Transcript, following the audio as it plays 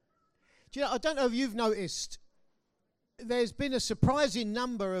Do you know, I don't know if you've noticed, there's been a surprising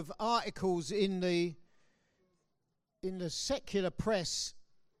number of articles in the secular press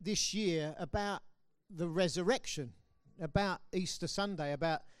this year about the resurrection, about Easter Sunday,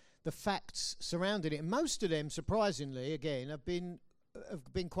 about the facts surrounding it. And most of them, surprisingly, again, have been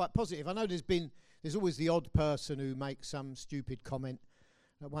quite positive. I know there's always the odd person who makes some stupid comment.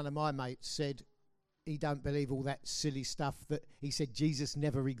 One of my mates said he don't believe all that silly stuff that he said Jesus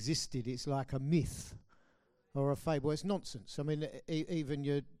never existed. It's like a myth or a fable. It's nonsense. I mean, even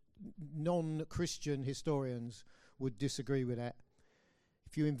your non-Christian historians would disagree with that.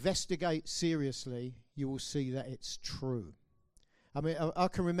 If you investigate seriously, you will see that it's true. I mean, I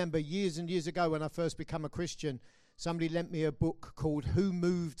can remember years and years ago when I first became a Christian, somebody lent me a book called Who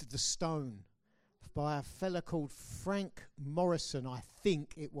Moved the Stone by a fella called Frank Morrison, I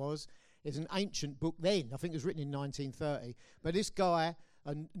think it was. It's an ancient book then. I think it was written in 1930. But this guy,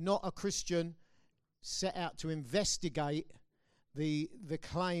 not a Christian, set out to investigate the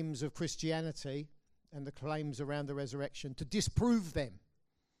claims of Christianity and the claims around the resurrection to disprove them.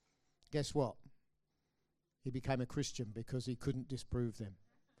 Guess what? He became a Christian because he couldn't disprove them.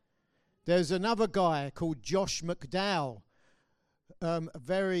 There's another guy called Josh McDowell, a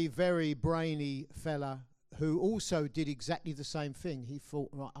very, very brainy fella who also did exactly the same thing. He thought,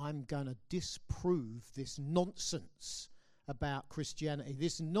 right, I'm going to disprove this nonsense about Christianity,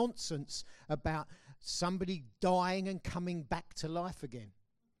 this nonsense about somebody dying and coming back to life again.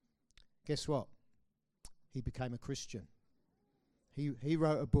 Guess what? He became a Christian. He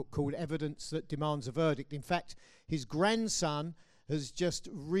wrote a book called Evidence That Demands a Verdict. In fact, his grandson has just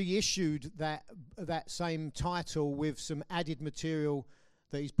reissued that same title with some added material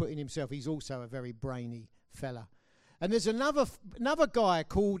that he's put in himself. He's also a very brainy fella. And there's another guy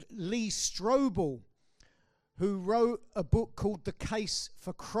called Lee Strobel who wrote a book called The Case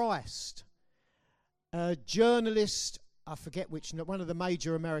for Christ. A journalist, I forget which, one of the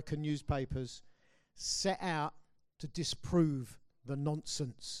major American newspapers, set out to disprove the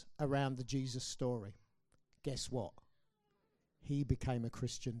nonsense around the Jesus story. Guess what? He became a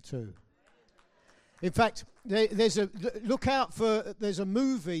Christian too. In fact, there's a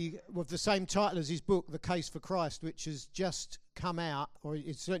movie with the same title as his book, The Case for Christ, which has just come out, or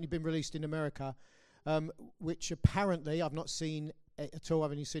it's certainly been released in America, which apparently, I've not seen it at all,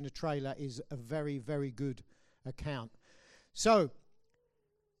 I've only seen a trailer, is a very, very good account. So,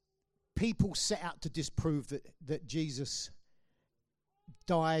 people set out to disprove that Jesus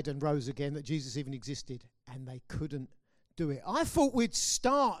died and rose again, that Jesus even existed, and they couldn't do it. I thought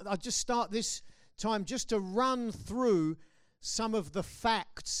I'd just start this time just to run through some of the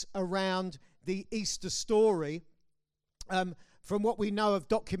facts around the Easter story from what we know of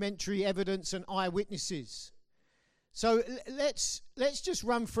documentary evidence and eyewitnesses. So let's just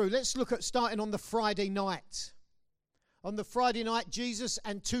run through. Let's look at starting on the Friday night. On the Friday night, Jesus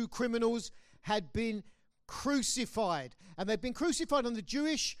and two criminals had been crucified. And they'd been crucified on the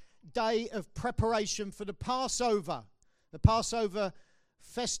Jewish day of preparation for the Passover. The Passover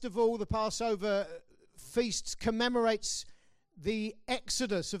festival, the Passover feast commemorates the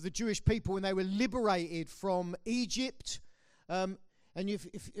exodus of the Jewish people when they were liberated from Egypt. And if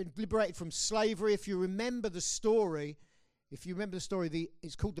liberated from slavery, if you remember the story,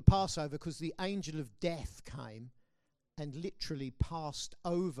 it's called the Passover because the angel of death came and literally passed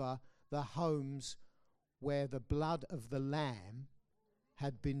over the homes where the blood of the lamb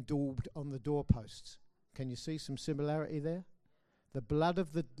had been daubed on the doorposts. Can you see some similarity there? The blood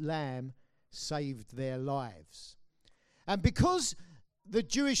of the lamb saved their lives. And because the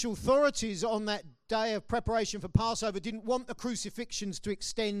Jewish authorities on that day of preparation for Passover didn't want the crucifixions to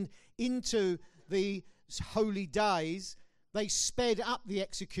extend into the holy days, they sped up the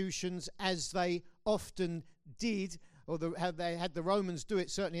executions as they often did, or how they had the Romans do it,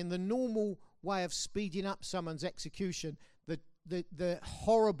 certainly. In the normal way of speeding up someone's execution, the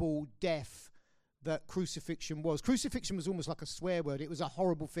horrible death that crucifixion was. Crucifixion was almost like a swear word. It was a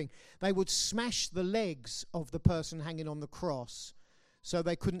horrible thing. They would smash the legs of the person hanging on the cross so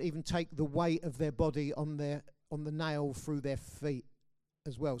they couldn't even take the weight of their body on the nail through their feet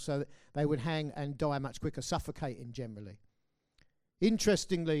as well. So they would hang and die much quicker, suffocating generally.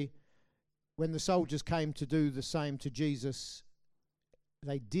 Interestingly, when the soldiers came to do the same to Jesus,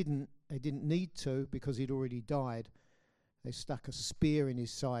 they didn't need to because he'd already died. They stuck a spear in his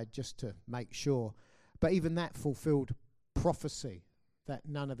side just to make sure. But even that fulfilled prophecy that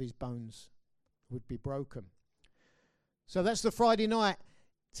none of his bones would be broken. So that's the Friday night.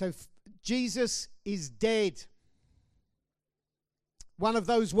 So Jesus is dead. One of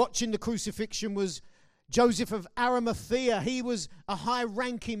those watching the crucifixion was Joseph of Arimathea, he was a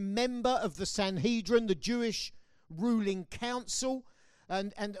high-ranking member of the Sanhedrin, the Jewish ruling council,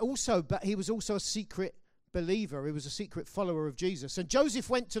 but he was also a secret believer. He was a secret follower of Jesus. And Joseph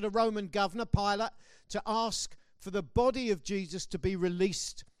went to the Roman governor, Pilate, to ask for the body of Jesus to be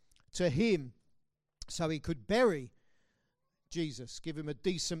released to him so he could bury Jesus, give him a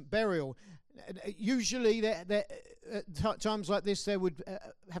decent burial. Usually, at times like this, there would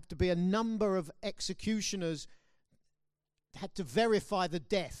have to be a number of executioners had to verify the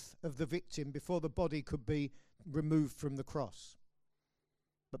death of the victim before the body could be removed from the cross.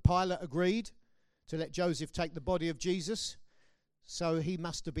 But Pilate agreed to let Joseph take the body of Jesus, so he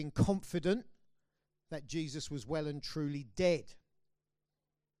must have been confident that Jesus was well and truly dead.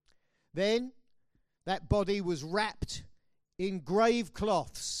 Then that body was wrapped in grave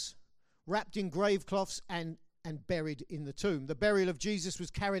cloths and buried in the tomb. The burial of Jesus was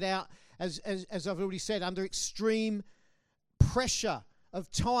carried out, as I've already said, under extreme pressure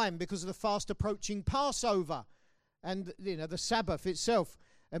of time because of the fast approaching Passover and the Sabbath itself,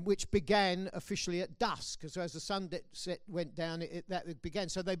 and which began officially at dusk. So as the sun went down, that began.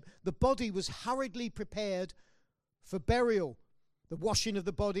 So the body was hurriedly prepared for burial. The washing of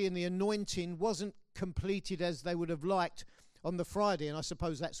the body and the anointing wasn't completed as they would have liked on the Friday, and I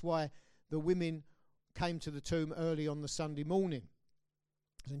suppose that's why the women came to the tomb early on the Sunday morning.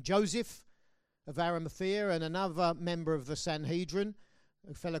 And Joseph of Arimathea and another member of the Sanhedrin,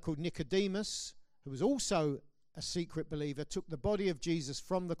 a fellow called Nicodemus, who was also a secret believer, took the body of Jesus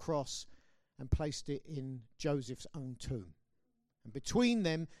from the cross and placed it in Joseph's own tomb. And between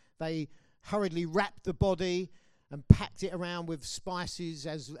them, they hurriedly wrapped the body and packed it around with spices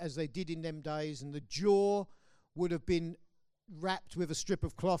as they did in them days. And the jaw would have been wrapped with a strip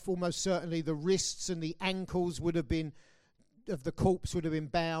of cloth. Almost certainly the wrists and the ankles would have been, of the corpse, would have been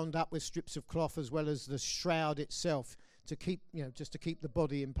bound up with strips of cloth, as well as the shroud itself, to keep, just to keep the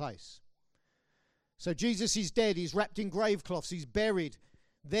body in place. So Jesus is dead. He's wrapped in grave cloths. He's buried.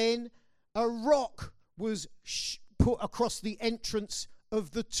 Then a rock was put across the entrance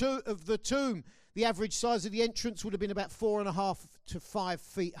of the tomb. The average size of the entrance would have been about 4.5 to 5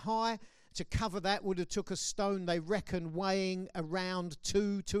 feet high. To cover that would have took a stone, they reckon, weighing around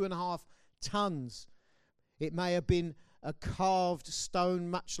 2.5 tons. It may have been a carved stone,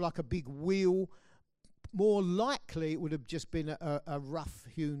 much like a big wheel. More likely, it would have just been a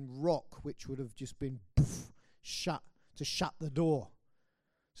rough-hewn rock, which would have just been shut the door.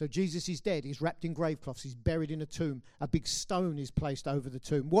 So Jesus is dead. He's wrapped in grave cloths. He's buried in a tomb. A big stone is placed over the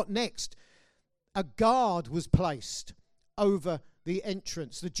tomb. What next? A guard was placed over the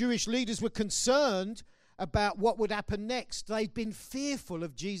entrance. The Jewish leaders were concerned about what would happen next. They'd been fearful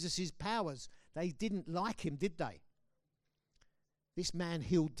of Jesus' powers. They didn't like him, did they? This man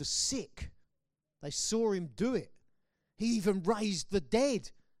healed the sick. They saw him do it. He even raised the dead.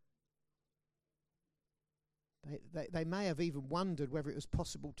 They may have even wondered whether it was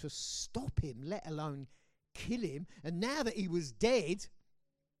possible to stop him, let alone kill him. And now that he was dead,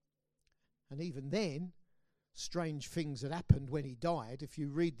 and even then, strange things had happened when he died. If you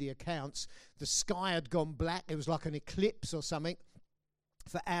read the accounts, the sky had gone black. It was like an eclipse or something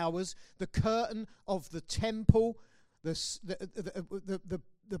for hours. The curtain of the temple, the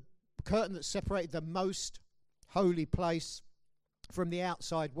curtain that separated the most holy place from the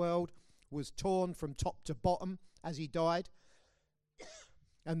outside world, was torn from top to bottom as he died.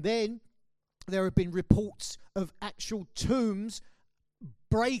 And then there have been reports of actual tombs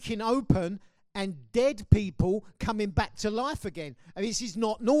breaking open and dead people coming back to life again. And this is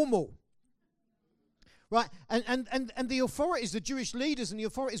not normal. Right? And the authorities, the Jewish leaders and the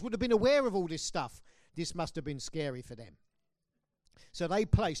authorities would have been aware of all this stuff. This must have been scary for them. So they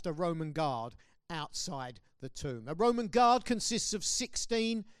placed a Roman guard outside the tomb. A Roman guard consists of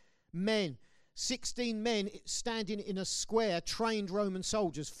 16 men. 16 men standing in a square, trained Roman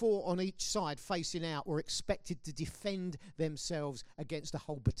soldiers, 4 on each side facing out, were expected to defend themselves against a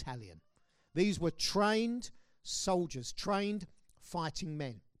whole battalion. These were trained soldiers, trained fighting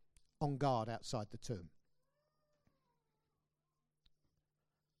men on guard outside the tomb.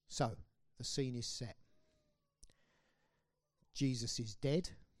 So, the scene is set. Jesus is dead.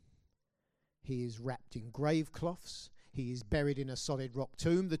 He is wrapped in grave cloths. He is buried in a solid rock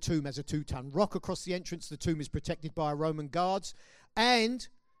tomb. The tomb has a 2-ton rock across the entrance. The tomb is protected by Roman guards. And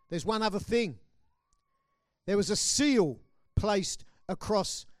there's one other thing. There was a seal placed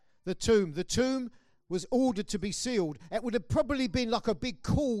across the tomb. The tomb was ordered to be sealed. It would have probably been like a big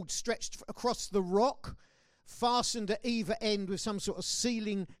cord stretched across the rock fastened at either end with some sort of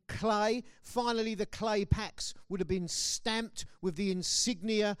sealing clay. Finally, the clay packs would have been stamped with the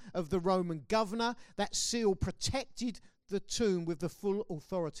insignia of the Roman governor. That seal protected the tomb with the full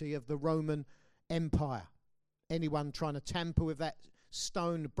authority of the Roman Empire. Anyone trying to tamper with that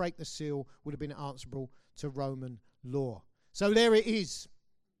stone, break the seal, would have been answerable to Roman law. So there it is.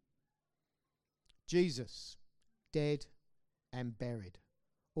 Jesus, dead and buried.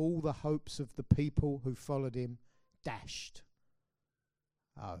 All the hopes of the people who followed him dashed.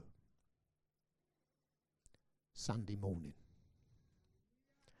 Oh. Sunday morning.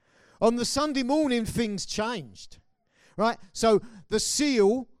 On the Sunday morning, things changed. Right? So the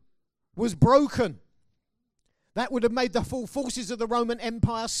seal was broken. That would have made the full forces of the Roman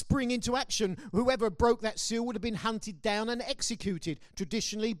Empire spring into action. Whoever broke that seal would have been hunted down and executed,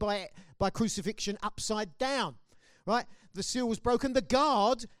 traditionally by crucifixion upside down. Right? The seal was broken. The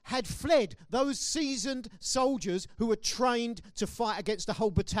guard had fled. Those seasoned soldiers who were trained to fight against a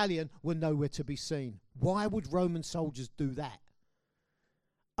whole battalion were nowhere to be seen. Why would Roman soldiers do that?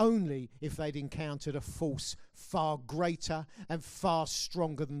 Only if they'd encountered a force far greater and far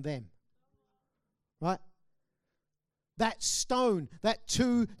stronger than them. Right? That stone, that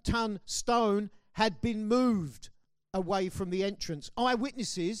 2-ton stone, had been moved away from the entrance.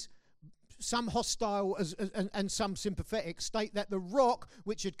 Eyewitnesses, some hostile and some sympathetic, state that the rock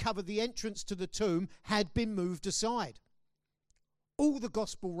which had covered the entrance to the tomb had been moved aside. All the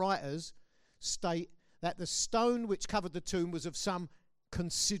gospel writers state that the stone which covered the tomb was of some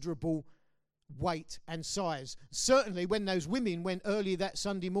considerable weight and size. Certainly when those women went early that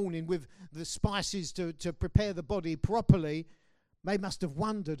Sunday morning with the spices to prepare the body properly, they must have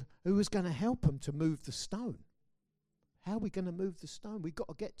wondered who was going to help them to move the stone. How are we going to move the stone? We've got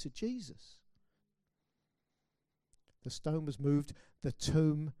to get to Jesus. The stone was moved. The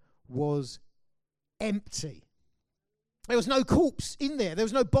tomb was empty. There was no corpse in there. There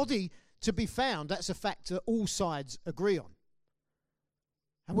was no body to be found. That's a fact that all sides agree on.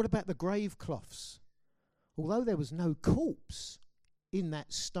 And what about the grave cloths? Although there was no corpse in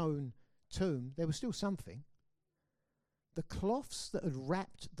that stone tomb, there was still something. The cloths that had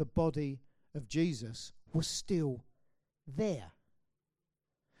wrapped the body of Jesus were still there.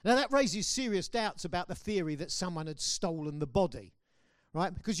 Now that raises serious doubts about the theory that someone had stolen the body,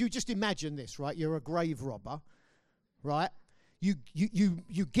 right? Because you just imagine this, right? You're a grave robber, right? You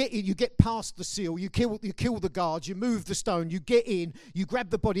get past the seal, you kill the guards, you move the stone, you get in, you grab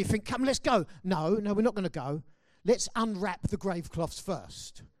the body, you think, come, let's go. No, we're not going to go. Let's unwrap the grave cloths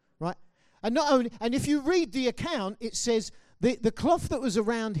first, right? And not only, and if you read the account, it says the cloth that was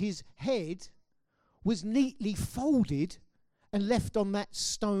around his head was neatly folded and left on that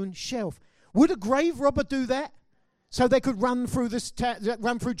stone shelf. Would a grave robber do that? So they could run through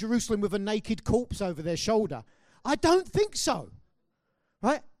Jerusalem with a naked corpse over their shoulder? I don't think so.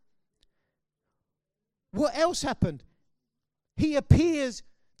 Right? What else happened? He appears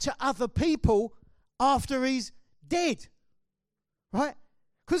to other people after he's dead. Right?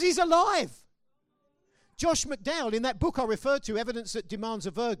 Because he's alive. Josh McDowell, in that book I referred to, Evidence That Demands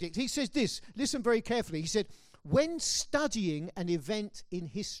a Verdict, he says this, listen very carefully. He said, when studying an event in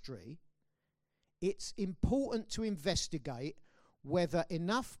history, it's important to investigate whether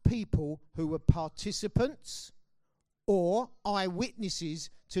enough people who were participants or eyewitnesses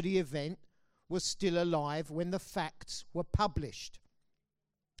to the event were still alive when the facts were published.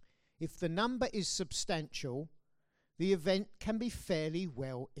 If the number is substantial, the event can be fairly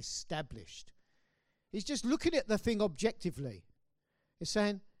well established. He's just looking at the thing objectively. He's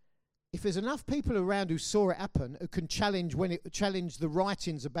saying, if there's enough people around who saw it happen, who can challenge the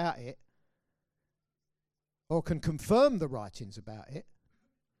writings about it, or can confirm the writings about it,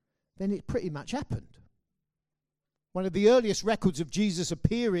 then it pretty much happened. One of the earliest records of Jesus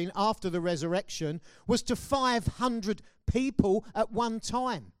appearing after the resurrection was to 500 people at one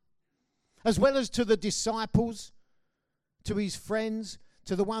time, as well as to the disciples, to his friends,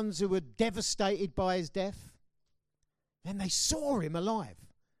 to the ones who were devastated by his death. Then they saw him alive.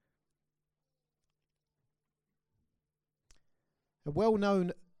 A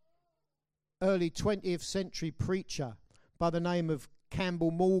well-known early 20th century preacher by the name of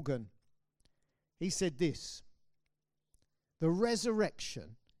Campbell Morgan, he said this: the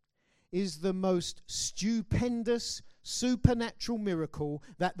resurrection is the most stupendous supernatural miracle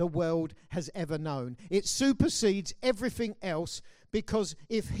that the world has ever known. It supersedes everything else, because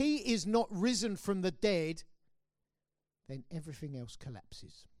if he is not risen from the dead, then everything else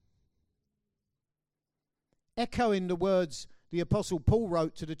collapses. Echoing the words the Apostle Paul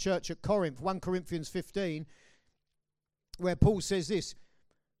wrote to the church at Corinth, 1 Corinthians 15, where Paul says this: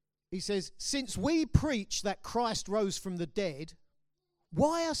 He says, since we preach that Christ rose from the dead,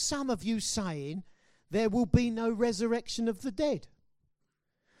 why are some of you saying there will be no resurrection of the dead?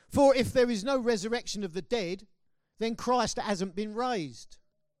 For if there is no resurrection of the dead, then Christ hasn't been raised.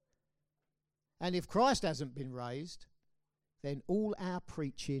 And if Christ hasn't been raised, then all our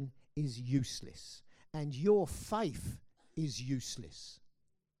preaching is useless, and your faith is useless.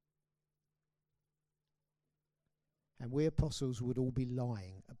 And we apostles would all be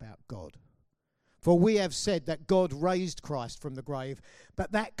lying about God. For we have said that God raised Christ from the grave,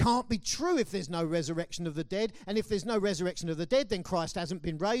 but that can't be true if there's no resurrection of the dead. And if there's no resurrection of the dead, then Christ hasn't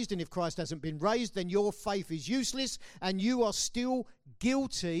been raised. And if Christ hasn't been raised, then your faith is useless, and you are still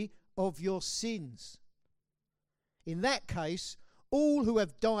guilty of your sins. In that case, all who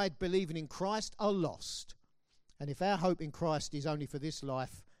have died believing in Christ are lost. And if our hope in Christ is only for this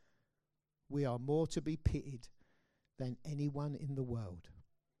life, we are more to be pitied than anyone in the world.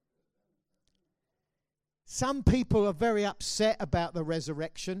 Some people are very upset about the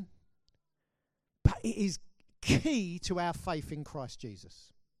resurrection, but it is key to our faith in Christ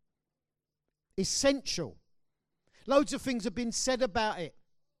Jesus. Essential. Loads of things have been said about it.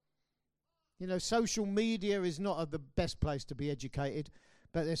 You know, social media is not the best place to be educated,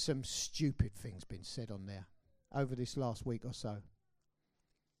 but there's some stupid things been said on there over this last week or so.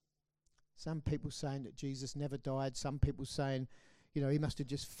 Some people saying that Jesus never died. Some people saying, you know, he must have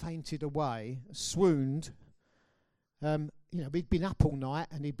just fainted away, swooned. You know, he'd been up all night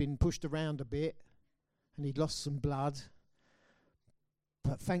and he'd been pushed around a bit and he'd lost some blood.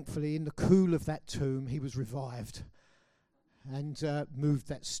 But thankfully, in the cool of that tomb, he was revived and moved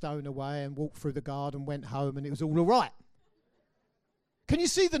that stone away and walked through the garden, went home, and it was all right. Can you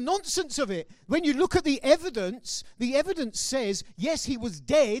see the nonsense of it? When you look at the evidence says, yes, he was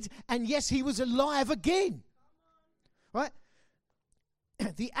dead, and yes, he was alive again. Right?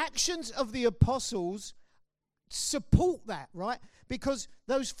 The actions of the apostles support that, right? Because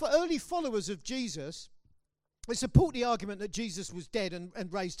those early followers of Jesus, they support the argument that Jesus was dead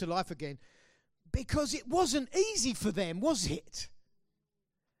and raised to life again, because it wasn't easy for them, was it?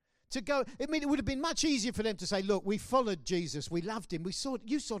 To go, I mean, it would have been much easier for them to say, look, we followed Jesus, we loved him,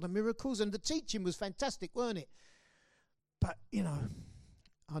 you saw the miracles, and the teaching was fantastic, weren't it? But, you know,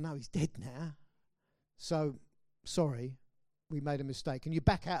 I know he's dead now, so, sorry, we made a mistake. And you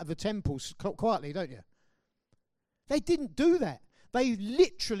back out of the temple quietly, don't you? They didn't do that. They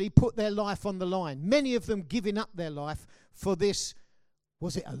literally put their life on the line, many of them giving up their life for this.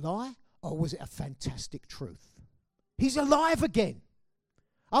 Was it a lie, or was it a fantastic truth? He's alive again.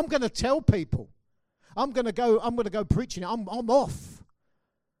 I'm going to tell people. I'm going to go preaching it. I'm off.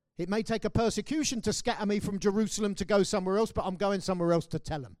 It may take a persecution to scatter me from Jerusalem to go somewhere else, but I'm going somewhere else to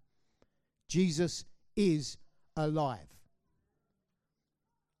tell them. Jesus is alive.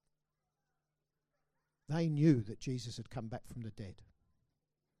 They knew that Jesus had come back from the dead.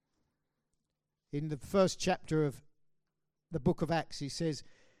 In the first chapter of the book of Acts, he says,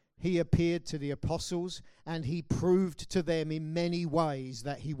 he appeared to the apostles and he proved to them in many ways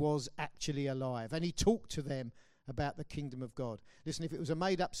that he was actually alive. And he talked to them about the kingdom of God. Listen, if it was a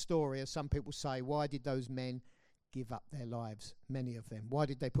made-up story, as some people say, why did those men give up their lives, many of them? Why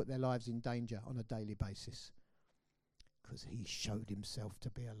did they put their lives in danger on a daily basis? Because he showed himself to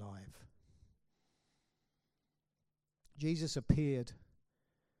be alive. Jesus appeared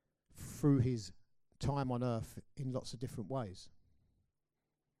through his time on earth in lots of different ways.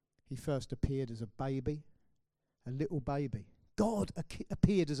 He first appeared as a baby, a little baby. God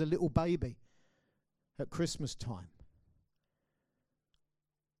appeared as a little baby at Christmas time.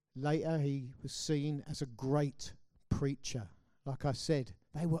 Later, he was seen as a great preacher. Like I said,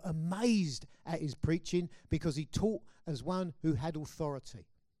 they were amazed at his preaching because he taught as one who had authority.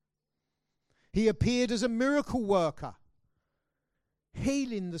 He appeared as a miracle worker,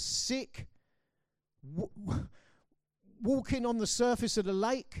 healing the sick, walking on the surface of the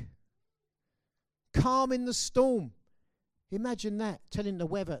lake, calming the storm. Imagine that, telling the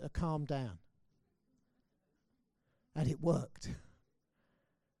weather to calm down. And it worked.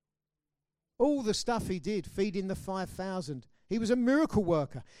 All the stuff he did, feeding the 5,000. He was a miracle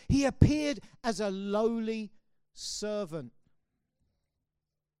worker. He appeared as a lowly servant.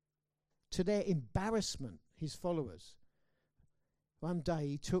 To their embarrassment, his followers. One day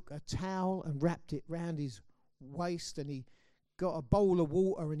he took a towel and wrapped it round his waist, and he got a bowl of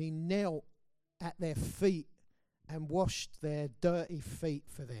water and he knelt at their feet and washed their dirty feet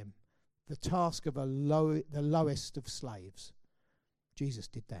for them. The task of the lowest of slaves. Jesus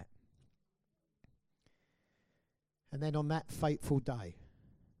did that. And then on that fateful day,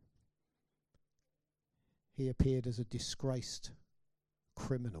 he appeared as a disgraced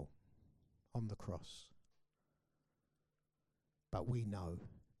criminal. on the cross. But we know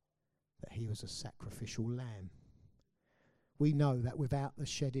that he was a sacrificial lamb. We know that without the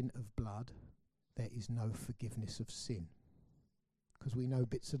shedding of blood, there is no forgiveness of sin. Because we know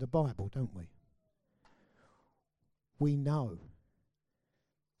bits of the Bible, don't we? We know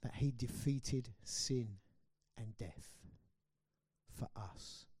that he defeated sin and death for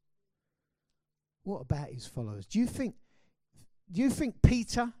us. What about his followers? Do you think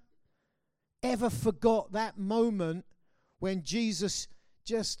Peter ever forgot that moment when Jesus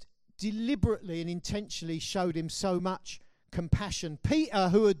just deliberately and intentionally showed him so much compassion? Peter,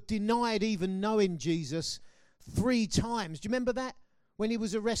 who had denied even knowing Jesus 3 times. Do you remember that? When he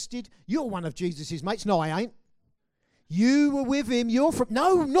was arrested? You're one of Jesus' mates. No, I ain't. You were with him. You're from...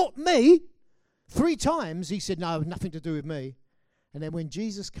 No, not me. 3 times he said, no, nothing to do with me. And then when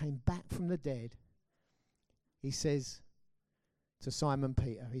Jesus came back from the dead, he says to Simon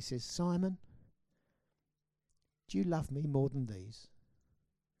Peter, he says, Simon, do you love me more than these?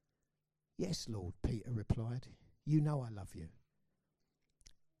 Yes, Lord, Peter replied. You know I love you.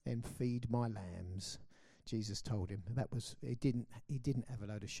 Then feed my lambs, Jesus told him. He didn't have a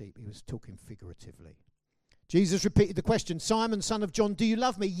load of sheep. He was talking figuratively. Jesus repeated the question, Simon, son of John, do you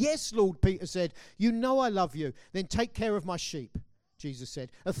love me? Yes, Lord, Peter said. You know I love you. Then take care of my sheep, Jesus said.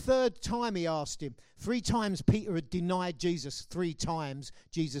 A 3rd time he asked him. 3 times Peter had denied Jesus. 3 times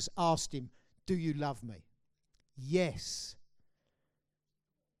Jesus asked him, do you love me? Yes.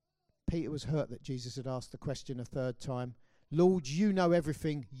 Peter was hurt that Jesus had asked the question a 3rd time. Lord, you know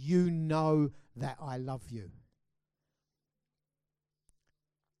everything. You know that I love you.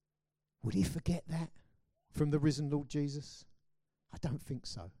 Would he forget that from the risen Lord Jesus? I don't think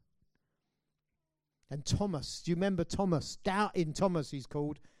so. And Thomas, do you remember Thomas? Doubting Thomas, he's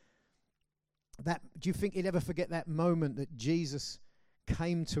called. Do you think he'd ever forget that moment that Jesus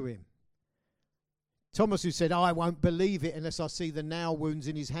came to him? Thomas, who said, I won't believe it unless I see the nail wounds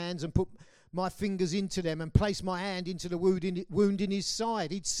in his hands and put my fingers into them and place my hand into the wound in his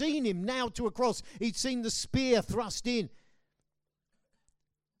side. He'd seen him nailed to a cross. He'd seen the spear thrust in.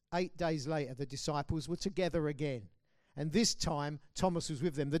 8 days later, the disciples were together again. And this time, Thomas was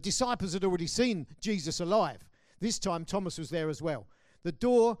with them. The disciples had already seen Jesus alive. This time, Thomas was there as well. The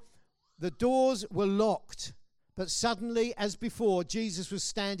doors were locked. But suddenly, as before, Jesus was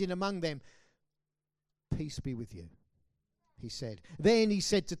standing among them. Peace be with you, he said. Then he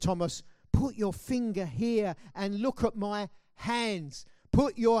said to Thomas, put your finger here and look at my hands.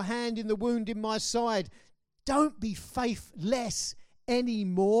 Put your hand in the wound in my side. Don't be faithless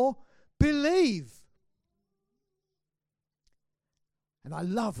anymore. Believe. And I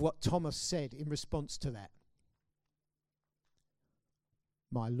love what Thomas said in response to that.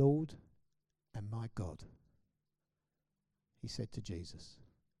 My Lord and my God, he said to Jesus.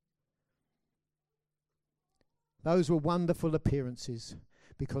 Those were wonderful appearances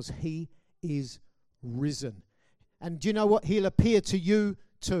because he is risen. And do you know what? He'll appear to you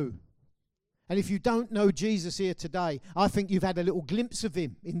too. And if you don't know Jesus here today, I think you've had a little glimpse of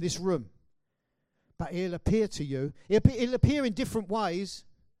him in this room. But he'll appear to you. He'll appear in different ways.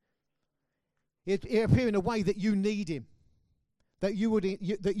 He'll appear in a way that you need him, that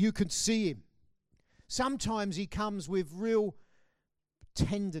you can see him. Sometimes he comes with real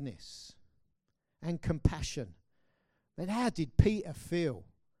tenderness and compassion. But how did Peter feel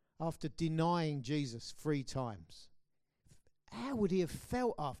after denying Jesus 3 times? How would he have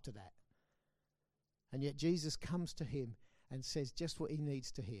felt after that? And yet Jesus comes to him and says just what he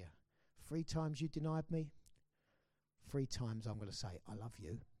needs to hear. 3 times you denied me. 3 times I'm going to say, I love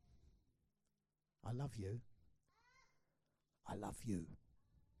you. I love you. I love you.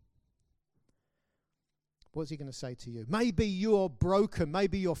 What's he going to say to you? Maybe you're broken.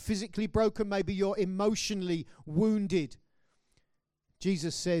 Maybe you're physically broken. Maybe you're emotionally wounded.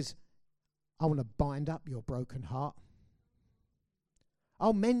 Jesus says, I want to bind up your broken heart.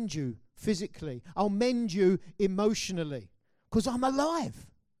 I'll mend you physically. I'll mend you emotionally because I'm alive.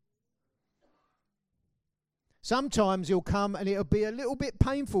 Sometimes he'll come and it'll be a little bit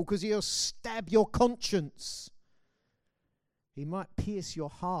painful because he'll stab your conscience. He might pierce your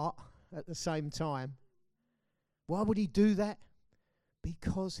heart at the same time. Why would he do that?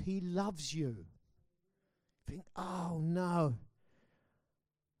 Because he loves you. Think, oh no.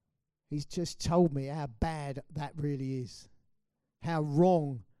 He's just told me how bad that really is. How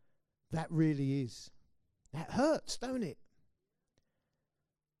wrong that really is. That hurts, don't it?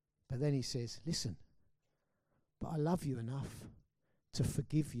 But then he says, listen, but I love you enough to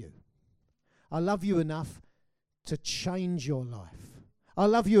forgive you. I love you enough to change your life. I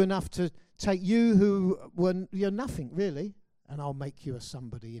love you enough to take you who you're nothing really, and I'll make you a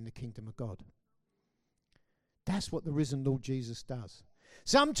somebody in the kingdom of God. That's what the risen Lord Jesus does.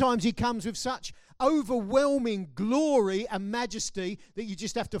 Sometimes he comes with such overwhelming glory and majesty that you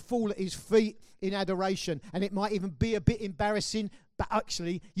just have to fall at his feet in adoration. And it might even be a bit embarrassing, but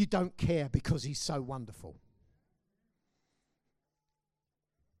actually you don't care because he's so wonderful.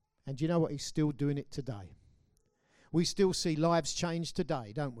 And you know what? He's still doing it today. We still see lives change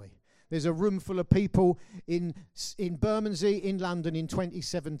today, don't we? There's a room full of people in Bermondsey in London in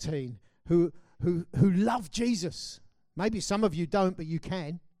 2017 who love Jesus. Maybe some of you don't, but you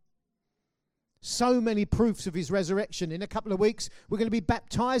can. So many proofs of his resurrection. In a couple of weeks, we're going to be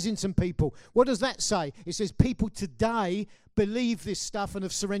baptizing some people. What does that say? It says people today believe this stuff and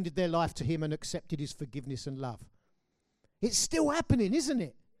have surrendered their life to him and accepted his forgiveness and love. It's still happening, isn't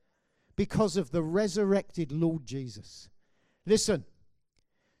it? Because of the resurrected Lord Jesus. Listen,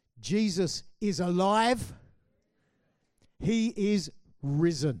 Jesus is alive. He is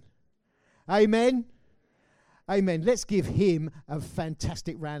risen. Amen. Amen. Let's give him a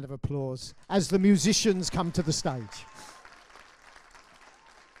fantastic round of applause as the musicians come to the stage.